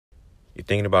You're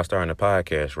thinking about starting a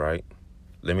podcast, right?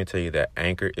 Let me tell you that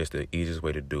Anchor is the easiest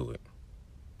way to do it.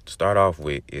 To start off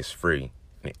with, it's free,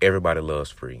 and everybody loves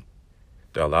free.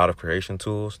 There are a lot of creation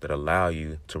tools that allow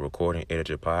you to record and edit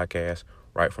your podcast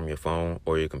right from your phone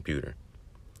or your computer.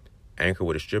 Anchor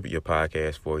will distribute your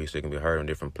podcast for you so it can be heard on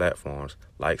different platforms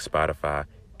like Spotify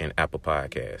and Apple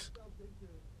Podcasts.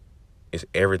 It's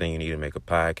everything you need to make a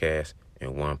podcast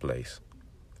in one place.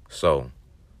 So,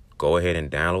 go ahead and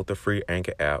download the free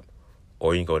Anchor app,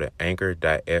 or you can go to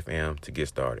anchor.fm to get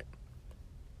started.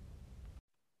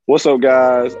 What's up,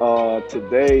 guys?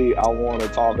 Today I want to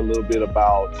talk a little bit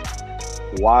about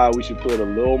why we should put a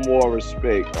little more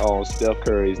respect on Steph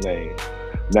Curry's name.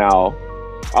 Now,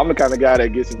 I'm the kind of guy that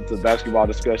gets into basketball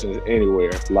discussions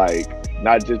anywhere, like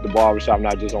not just the barbershop,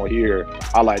 not just on here.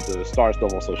 I like to start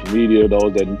stuff on social media.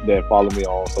 Those that follow me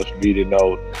on social media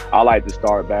know I like to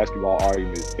start basketball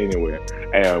arguments anywhere.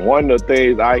 And one of the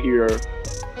things I hear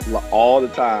all the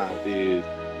time is,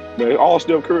 man, all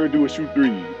Steph Curry do is shoot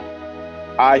threes.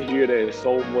 I hear that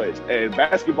so much. And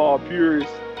basketball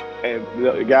purists and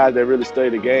the guys that really study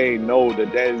the game know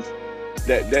that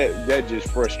just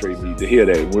frustrates me to hear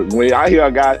that. When I hear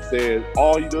a guy say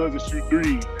all he does is shoot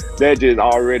threes, that just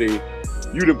already,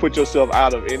 you done put yourself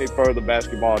out of any further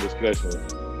basketball discussion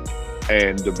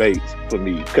and debates for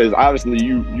me, because obviously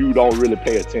you don't really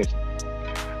pay attention.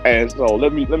 And so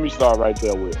let me start right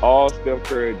there with all Steph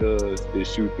Curry does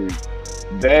is shoot threes.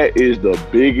 That is the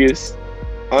biggest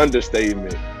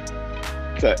understatement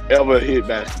to ever hit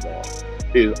basketball.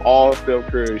 Is all Steph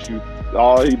Curry shoot.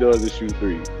 All he does is shoot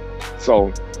threes.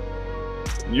 So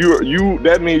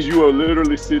that means you will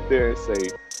literally sit there and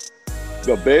say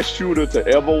the best shooter to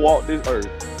ever walk this earth,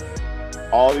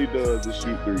 all he does is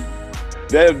shoot threes.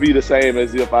 That would be the same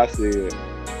as if I said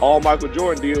all Michael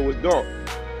Jordan did was dunk.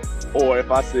 Or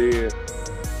if I said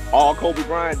all Kobe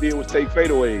Bryant did was take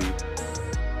fadeaways.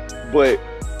 But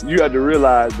you have to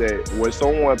realize that when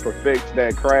someone perfects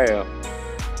that craft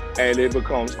and it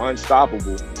becomes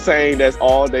unstoppable, saying that's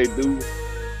all they do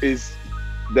is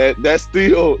that's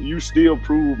still, you still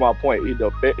prove my point. He's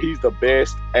the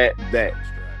best at that.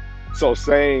 So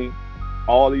saying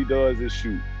all he does is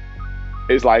shoot,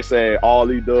 it's like saying all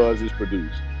he does is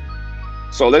produce.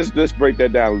 So let's break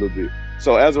that down a little bit.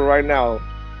 So as of right now,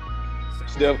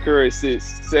 Steph Curry sits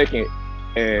second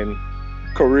in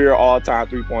career all-time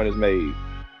three-pointers made.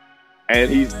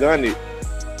 And he's done it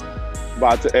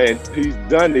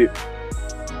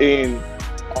in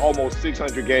almost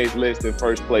 600 games less than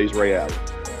first place Ray Allen.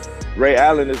 Ray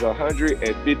Allen is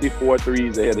 154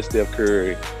 threes ahead of Steph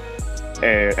Curry.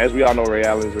 And as we all know, Ray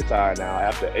Allen is retired now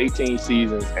after 18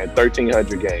 seasons and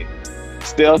 1,300 games.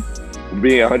 Steph,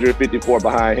 being 154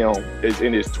 behind him, is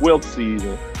in his 12th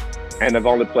season and have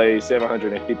only played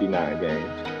 759 games.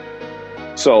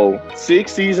 So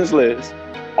 6 seasons less,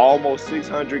 almost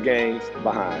 600 games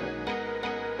behind.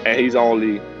 And he's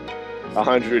only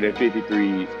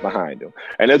 153 behind him.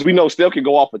 And as we know, Steph can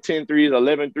go off for 10 threes,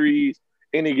 11 threes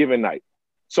any given night.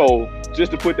 So just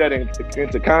to put that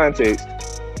into context,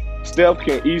 Steph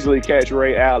can easily catch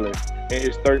Ray Allen in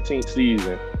his 13th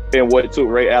season in what it took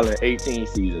Ray Allen 18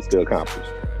 seasons to accomplish.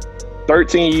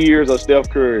 13 years of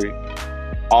Steph Curry,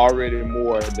 already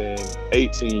more than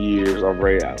 18 years of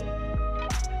Ray Allen.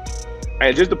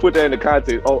 And just to put that into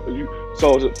context,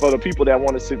 so for the people that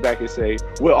want to sit back and say,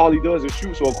 well, all he does is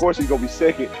shoot, so of course he's going to be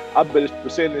second, I bet his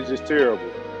percentage is terrible.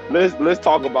 Let's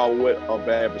talk about what a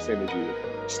bad percentage is.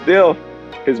 Steph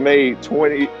has made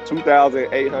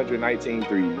 2,819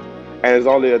 threes and has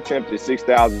only attempted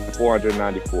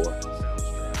 6,494.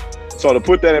 So to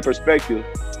put that in perspective,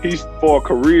 he's, for a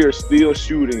career, still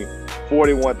shooting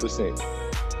 41%.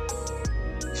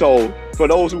 So for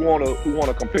those who want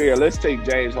to compare, let's take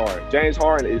James Harden. James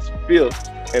Harden is 5th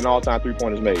in all-time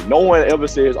three-pointers made. No one ever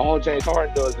says all James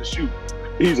Harden does is shoot.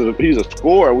 He's a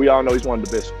scorer. We all know he's one of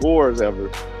the best scorers ever.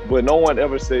 But no one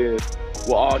ever says,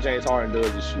 well, all James Harden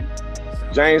does is shoot.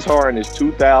 James Harden is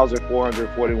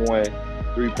 2,441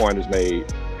 three-pointers made,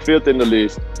 5th in the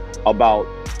list, about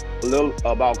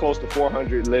close to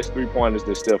 400 less three-pointers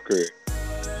than Steph Curry,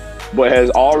 but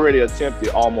has already attempted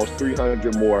almost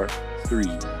 300 more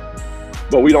threes.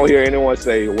 But we don't hear anyone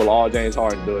say, well, all James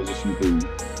Harden does is shoot threes.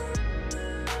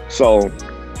 So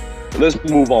let's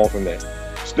move on from that.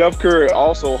 Steph Curry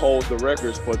also holds the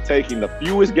records for taking the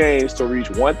fewest games to reach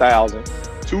 1,000,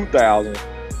 2,000,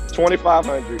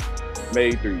 2,500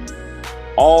 made threes.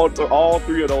 All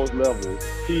three of those levels,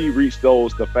 he reached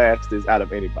those the fastest out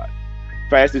of anybody.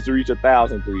 Fastest to reach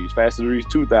 1,000 threes, fastest to reach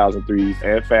 2,000 threes,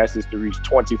 and fastest to reach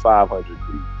 2,500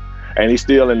 threes. And he's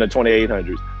still in the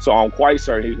 2,800s. So I'm quite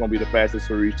certain he's going to be the fastest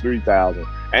to reach 3,000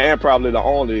 and probably the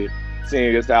only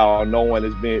seeing as how no one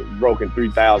has been broken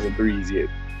 3,000 threes yet.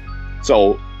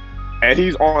 So, and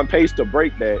he's on pace to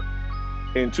break that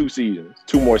in 2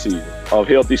 more seasons of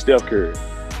healthy Steph Curry.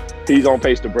 He's on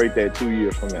pace to break that 2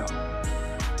 years from now.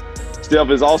 Steph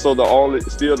is also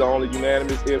still the only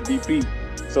unanimous MVP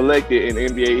selected in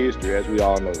NBA history, as we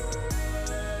all know.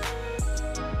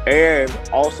 And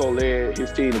also led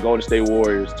his team, the Golden State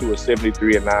Warriors, to a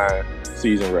 73-9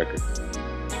 season record.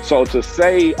 So to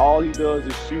say all he does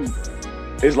is shoot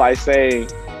is like saying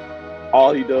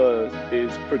all he does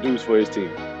is produce for his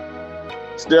team.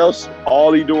 Steph's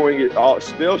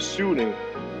shooting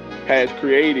has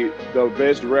created the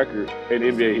best record in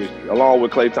NBA history, along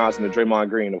with Klay Thompson and Draymond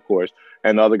Green, of course,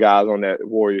 and the other guys on that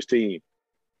Warriors team.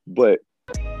 But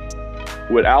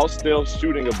without Steph's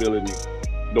shooting ability,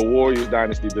 the Warriors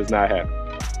dynasty does not happen.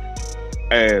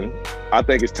 And I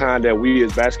think it's time that we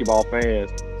as basketball fans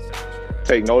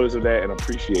take notice of that and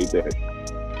appreciate that.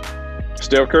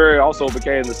 Steph Curry also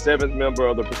became the 7th member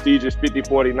of the prestigious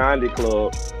 50-40-90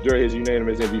 club during his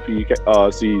unanimous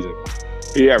MVP season.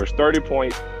 He averaged 30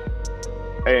 points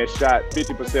and shot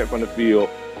 50% from the field,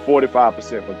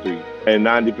 45% from three, and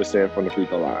 90% from the free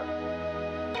throw line.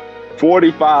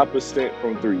 45%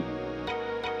 from three.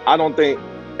 I don't think,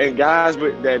 and guys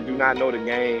that do not know the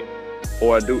game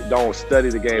or don't study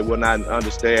the game will not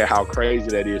understand how crazy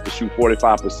that is to shoot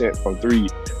 45% from three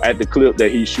at the clip that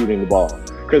he's shooting the ball.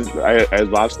 Because as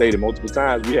I've stated multiple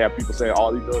times, we have people saying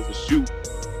all he does is shoot,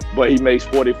 but he makes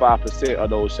 45% of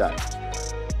those shots.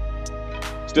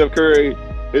 Steph Curry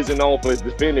isn't known for his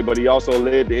defending, but he also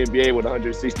led the NBA with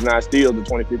 169 steals in the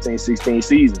 2015-16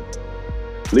 season.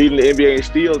 Leading the NBA in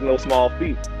steals is no small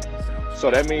feat. So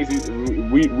that means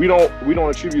we don't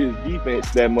attribute his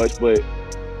defense that much, but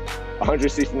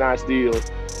 169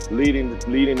 steals, leading the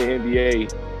NBA,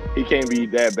 he can't be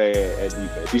that bad at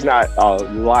defense. He's not a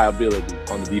liability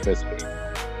on the defensive end.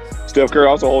 Steph Curry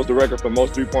also holds the record for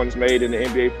most three-pointers made in the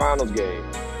NBA Finals game.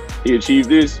 He achieved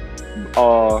this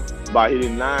by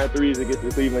hitting 9 threes against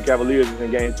the Cleveland Cavaliers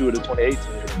in Game 2 of the 2018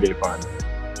 NBA Finals.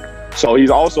 So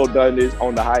he's also done this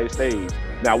on the highest stage.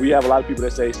 Now, we have a lot of people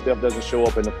that say Steph doesn't show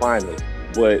up in the finals,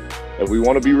 but if we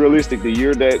want to be realistic, the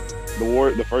year that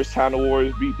the first time the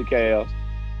Warriors beat the Cavs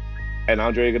and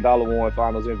Andre Iguodala won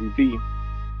Finals MVP,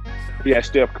 we had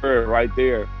Steph Curry right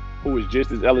there, who was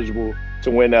just as eligible to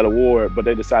win that award, but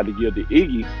they decided to give to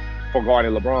Iggy for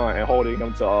guarding LeBron and holding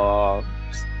him to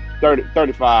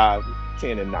 35,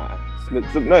 10, and 9.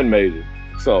 Nothing major.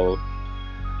 So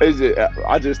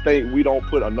I just think we don't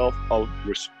put enough of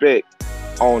respect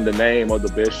on the name of the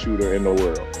best shooter in the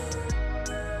world.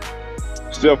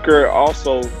 Steph Curry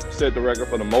also set the record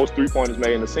for the most three-pointers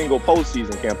made in a single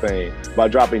postseason campaign by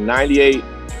dropping 98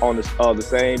 on the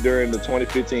same during the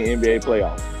 2015 NBA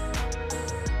playoffs.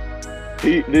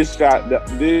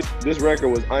 This record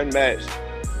was unmatched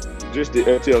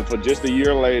until just a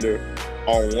year later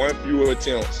on one fewer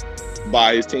attempts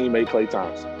by his teammate Klay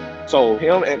Thompson. So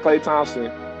him and Klay Thompson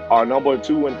are number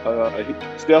 2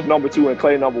 and Steph number 2 and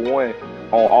Klay number 1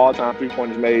 on all-time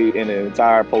three-pointers made in the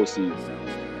entire postseason.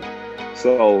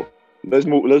 So let's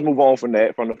move on from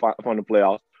that, from the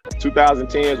playoffs.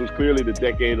 2010s was clearly the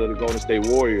decade of the Golden State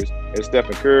Warriors, and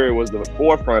Stephen Curry was the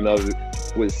forefront of it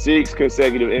with 6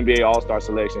 consecutive NBA All-Star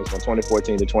selections from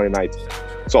 2014 to 2019.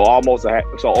 So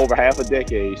over half a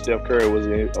decade, Steph Curry was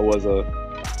a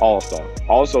All-Star.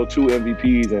 Also 2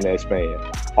 MVPs in that span.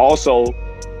 Also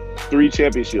 3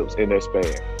 championships in that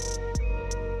span.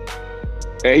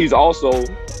 And he's also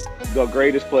the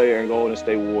greatest player in Golden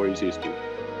State Warriors history.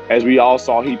 As we all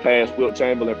saw, he passed Wilt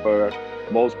Chamberlain for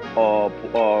most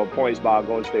points by a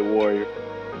Golden State Warrior.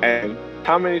 And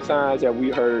how many times have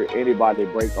we heard anybody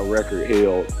break a record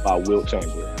held by Wilt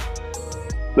Chamberlain?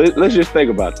 Let's just think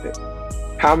about that.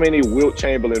 How many Wilt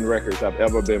Chamberlain records have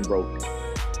ever been broken?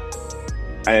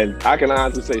 And I can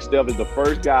honestly say Steph is the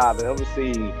first guy I've ever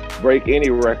seen break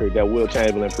any record that Wilt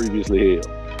Chamberlain previously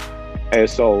held. And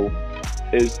so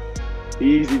it's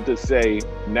easy to say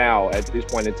now at this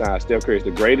point in time, Steph Curry is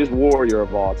the greatest warrior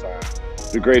of all time,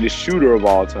 the greatest shooter of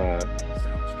all time.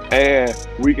 And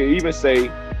we can even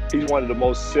say he's one of the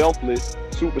most selfless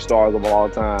superstars of all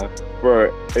time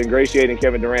for ingratiating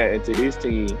Kevin Durant into his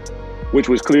team, which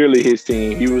was clearly his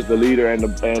team. He was the leader and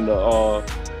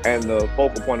the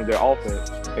focal point of their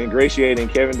offense, ingratiating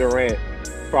Kevin Durant,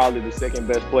 probably the second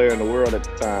best player in the world at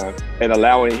the time, and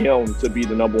allowing him to be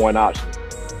the number 1 option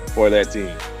for that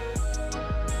team.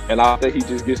 And I think he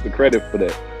just gets the credit for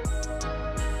that.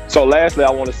 So lastly,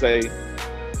 I want to say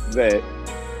that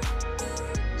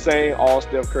saying all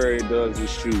Steph Curry does is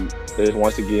shoot is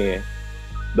once again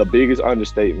the biggest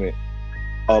understatement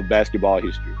of basketball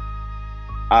history.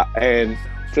 And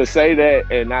to say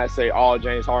that and not say all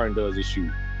James Harden does is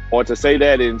shoot, or to say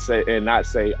that and not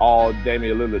say all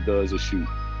Damian Lillard does is shoot,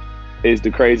 is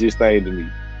the craziest thing to me.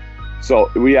 So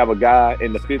we have a guy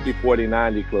in the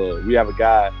 50-40-90 club. We have a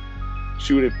guy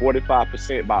shooting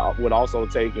 45% with also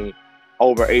taking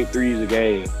over 8 threes a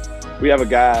game. We have a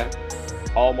guy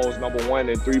almost number 1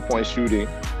 in three-point shooting,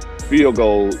 field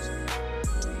goals,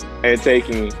 and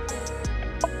taking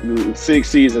 6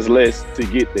 seasons less to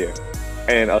get there.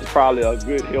 And probably a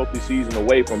good, healthy season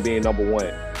away from being number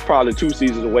 1. Probably 2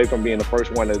 seasons away from being the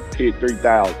first one to hit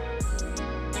 3,000.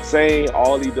 Saying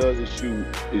all he does is shoot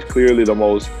is clearly the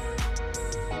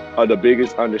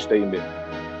biggest understatement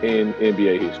in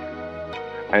NBA history.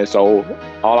 And so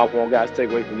all I want guys to take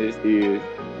away from this is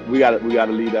we gotta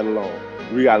leave that alone.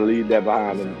 We gotta leave that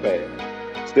behind in the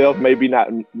past. Steph may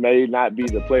not be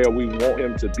the player we want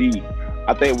him to be.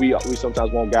 I think we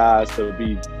sometimes want guys to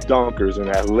be dunkers and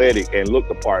athletic and look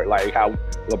the part, like how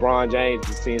LeBron James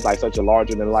seems like such a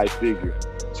larger-than-life figure.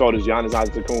 So does Giannis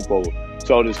Antetokounmpo.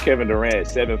 So does Kevin Durant,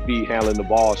 7 feet, handling the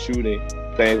ball, shooting,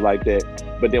 things like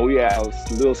that. But then we have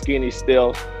little skinny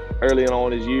Steph. Early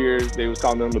on in his years, they was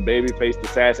calling him the baby-faced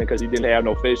assassin because he didn't have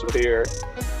no facial hair.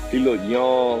 He looked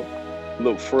young,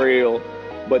 looked frail,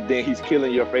 but then he's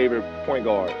killing your favorite point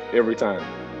guard every time.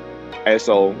 And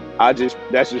so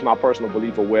that's just my personal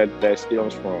belief of where that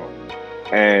stems from.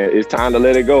 And it's time to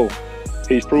let it go.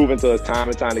 He's proven to us time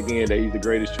and time again that he's the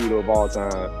greatest shooter of all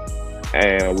time.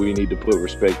 And we need to put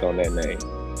respect on that name.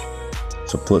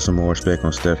 So put some more respect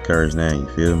on Steph Curry's name, you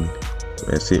feel me? So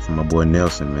that's it for my boy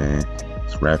Nelson, man.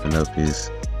 It's wrapping up his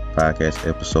podcast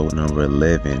episode number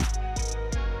 11.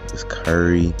 This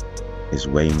Curry is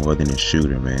way more than a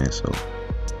shooter, man. So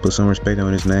put some respect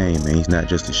on his name, man. He's not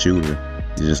just a shooter.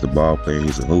 He's just a ball player.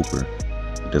 He's a hooper.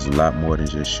 He does a lot more than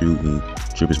just shooting. He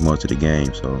contributes more to the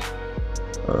game. So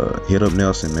hit up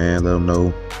Nelson, man. Let him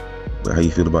know how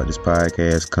you feel about this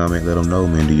podcast. Comment. Let him know,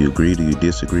 man. Do you agree? Do you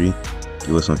disagree?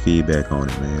 Give us some feedback on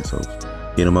it, man. So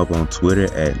hit him up on Twitter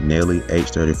at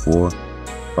NellyH34.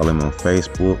 Follow him on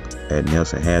Facebook at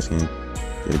Nelson Haskin.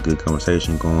 Get a good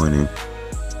conversation going, and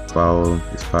follow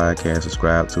this podcast.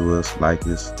 Subscribe to us. Like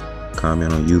us.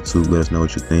 Comment on YouTube. Let us know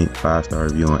what you think. 5-star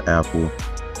review on Apple.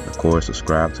 And of course,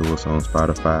 subscribe to us on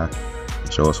Spotify.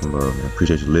 And show us some love, man.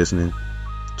 Appreciate you listening.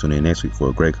 Tune in next week for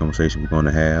a great conversation we're going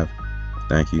to have.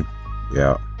 Thank you. We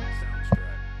out.